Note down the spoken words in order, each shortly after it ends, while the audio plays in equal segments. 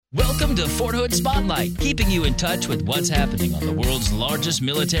Welcome to Fort Hood Spotlight, keeping you in touch with what's happening on the world's largest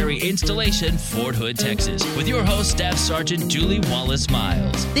military installation, Fort Hood, Texas, with your host, Staff Sergeant Julie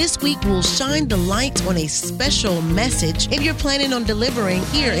Wallace-Miles. This week, we'll shine the light on a special message if you're planning on delivering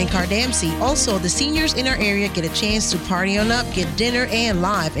here in Cardamsey. Also, the seniors in our area get a chance to party on up, get dinner, and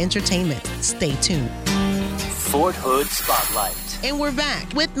live entertainment. Stay tuned. Fort Hood Spotlight. And we're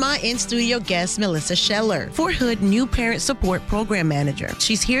back with my in-studio guest, Melissa Scheller, Fort Hood New Parent Support Program Manager.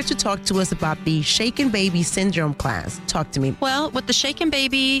 She's here to talk to us about the Shaken Baby Syndrome class. Talk to me. Well, with the Shaken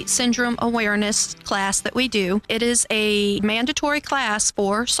Baby Syndrome Awareness class that we do, it is a mandatory class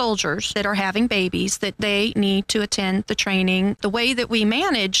for soldiers that are having babies that they need to attend the training. The way that we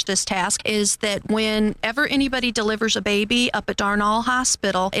manage this task is that whenever anybody delivers a baby up at Darnall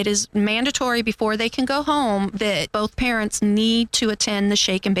Hospital, it is mandatory before they can go home that both parents need to attend the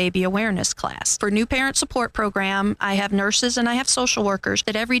Shaken Baby Awareness class. For New Parent Support Program, I have nurses and I have social workers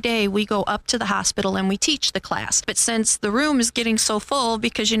that every day we go up to the hospital and we teach the class. But since the room is getting so full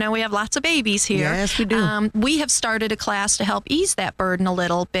because, we have lots of babies here. Yes, we do. We have started a class to help ease that burden a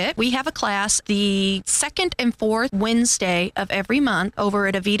little bit. We have a class the second and fourth Wednesday of every month over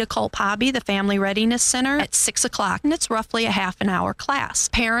at Avita Culp Hobby, the Family Readiness Center, at 6 o'clock. And it's roughly a half an hour class.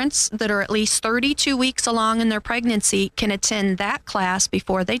 Parents that are at least 32 weeks along in their pregnancy can attend that class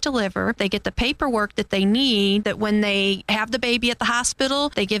before they deliver. They get the paperwork that they need, that when they have the baby at the hospital,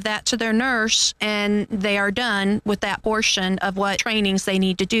 they give that to their nurse and they are done with that portion of what trainings they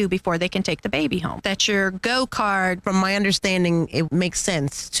need to do before they can take the baby home. That's your go card. From my understanding, it makes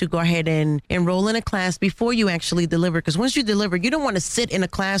sense to go ahead and enroll in a class before you actually deliver, because once you deliver, you don't want to sit in a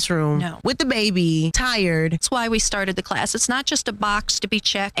classroom with the baby, tired. That's why we started the class. It's not just a box to be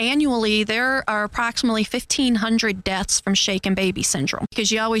checked. Annually, there are approximately 1,500 deaths from Shaken Baby Syndrome,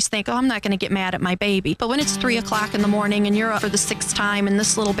 because you always think, I'm not going to get mad at my baby. But when it's 3 o'clock in the morning and you're up for the 6th time and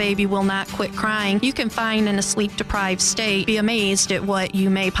this little baby will not quit crying, you can find in a sleep-deprived state, be amazed at what you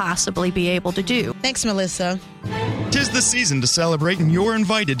may possibly be able to do. Thanks, Melissa. 'Tis the season to celebrate, and you're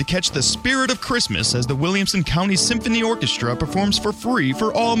invited to catch the spirit of Christmas as the Williamson County Symphony Orchestra performs for free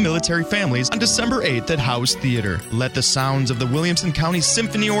for all military families on December 8th at House Theater. Let the sounds of the Williamson County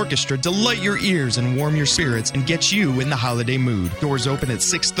Symphony Orchestra delight your ears and warm your spirits and get you in the holiday mood. Doors open at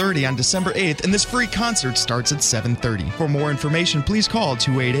 6:30 on December 8th, and this free concert starts at 7:30. For more information, please call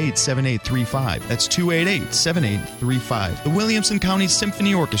 288-7835. That's 288-7835. The Williamson County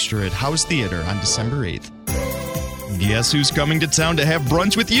Symphony Orchestra at House Theater on December 8th. Guess who's coming to town to have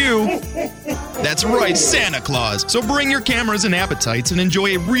brunch with you? That's right, Santa Claus. So bring your cameras and appetites and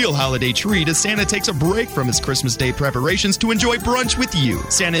enjoy a real holiday treat as Santa takes a break from his Christmas Day preparations to enjoy brunch with you.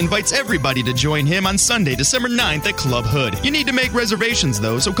 Santa invites everybody to join him on Sunday, December 9th at Club Hood. You need to make reservations,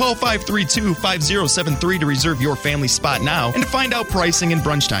 though, so call 532-5073 to reserve your family spot now and to find out pricing and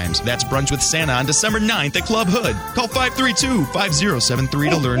brunch times. That's Brunch with Santa on December 9th at Club Hood. Call 532-5073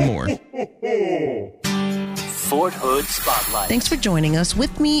 to learn more. Fort Hood Spotlight. Thanks for joining us.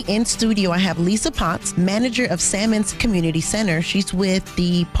 With me in studio, I have Lisa Potts, manager of Salmons Community Center. She's with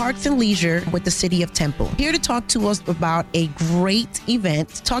the Parks and Leisure with the City of Temple. Here to talk to us about a great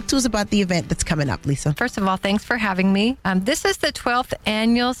event. Talk to us about the event that's coming up, Lisa. First of all, thanks for having me. This is the 12th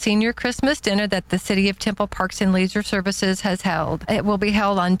annual Senior Christmas Dinner that the City of Temple Parks and Leisure Services has held. It will be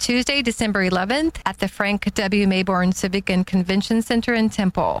held on Tuesday, December 11th at the Frank W. Mayborn Civic and Convention Center in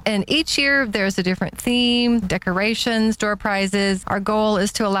Temple. And each year there's a different theme, decorations, door prizes. Our goal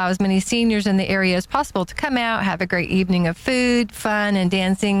is to allow as many seniors in the area as possible to come out, have a great evening of food, fun, and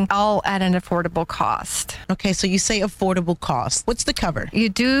dancing, all at an affordable cost. Okay, so you say affordable cost. What's the cover? You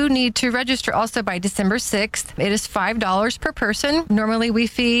do need to register also by December 6th. It is $5 per person. Normally we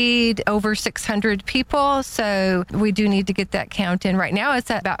feed over 600 people, so we do need to get that count in. Right now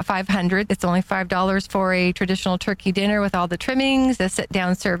it's at about 500. It's only $5 for a traditional turkey dinner with all the trimmings, a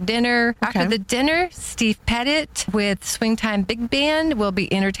sit-down served dinner. Okay. After the dinner, Steve Pettit with Swing Time Big Band will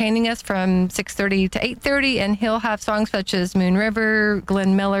be entertaining us from 6:30 to 8:30, and he'll have songs such as Moon River,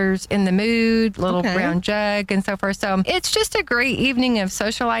 Glenn Miller's In the Mood, Little Brown Jug, and so forth. So it's just a great evening of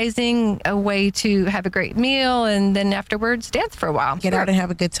socializing, a way to have a great meal, and then afterwards dance for a while. Get out and have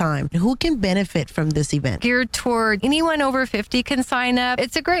a good time. Who can benefit from this event? Geared toward anyone over 50 can sign up.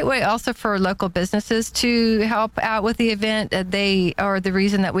 It's a great way also for local businesses to help out with the event. They are the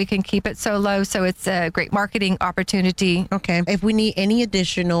reason that we can keep it so low, so it's a great marketing marketing opportunity. Okay. If we need any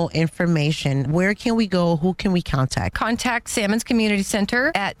additional information, where can we go? Who can we contact? Contact Salmons Community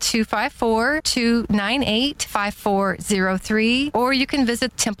Center at 254-298-5403, or you can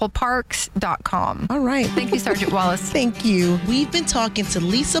visit templeparks.com. All right. Thank you, Sergeant Wallace. Thank you. We've been talking to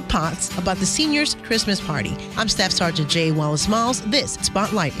Lisa Potts about the Seniors Christmas Party. I'm Staff Sergeant J. Wallace Miles. This is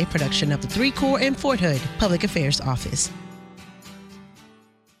Spotlight, a production of the 3 Corps and Fort Hood Public Affairs Office.